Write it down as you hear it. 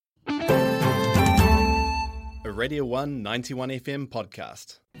a Radio 1 91 FM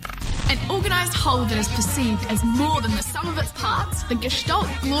podcast. An organised whole that is perceived as more than the sum of its parts, the gestalt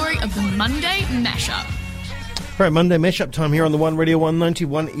glory of the Monday Mashup. Right, Monday Mashup time here on the One Radio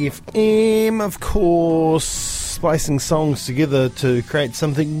 191 FM, of course, splicing songs together to create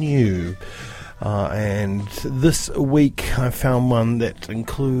something new. And this week I found one that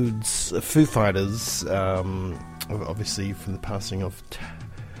includes Foo Fighters, obviously from the passing of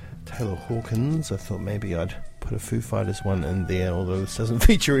Taylor Hawkins. I thought maybe I'd put a Foo Fighters one in there, although this doesn't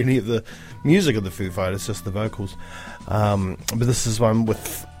feature any of the music of the Foo Fighters, just the vocals. But this is one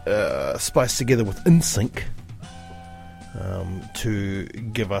with spliced together with NSYNC to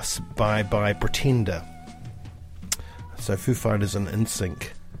give us Bye Bye Pretender. So Foo Fighters and NSYNC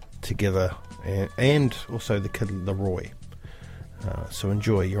together, and also the Kid Laroi. So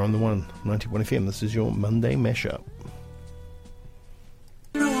enjoy. You're on the 191 FM. This is your Monday Mashup.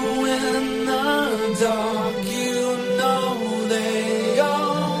 In the dark, you know they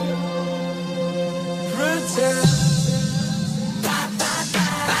all pretend.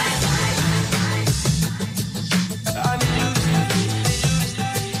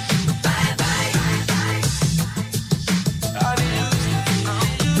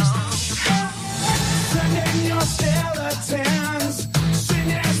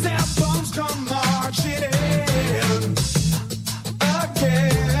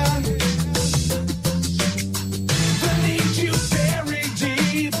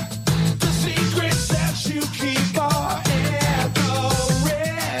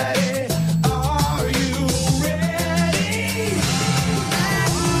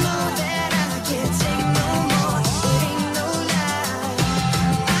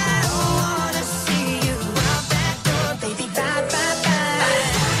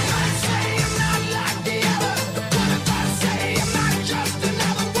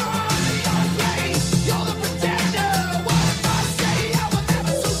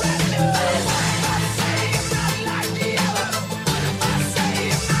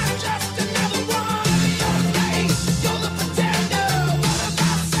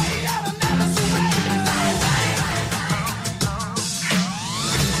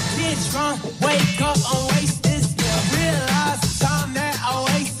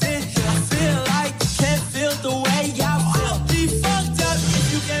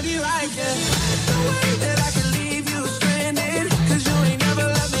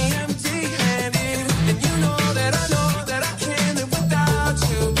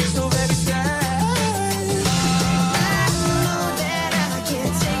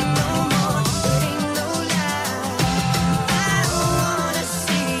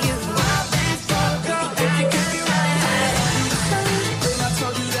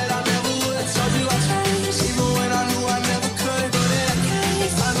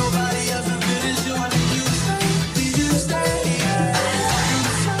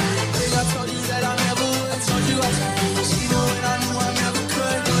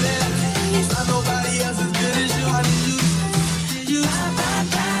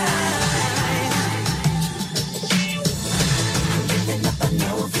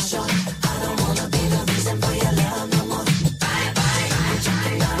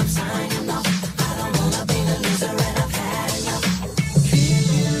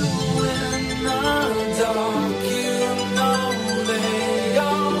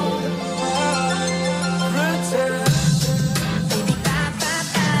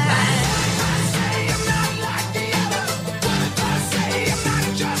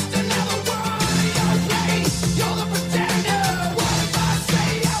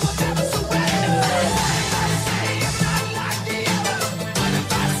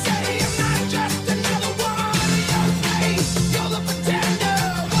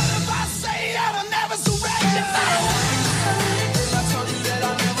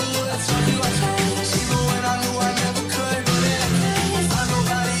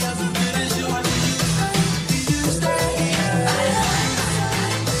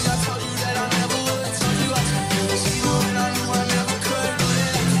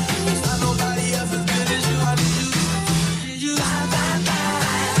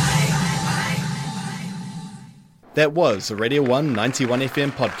 That was a Radio 1 91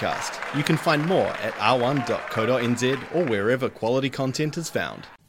 FM podcast. You can find more at r1.co.nz or wherever quality content is found.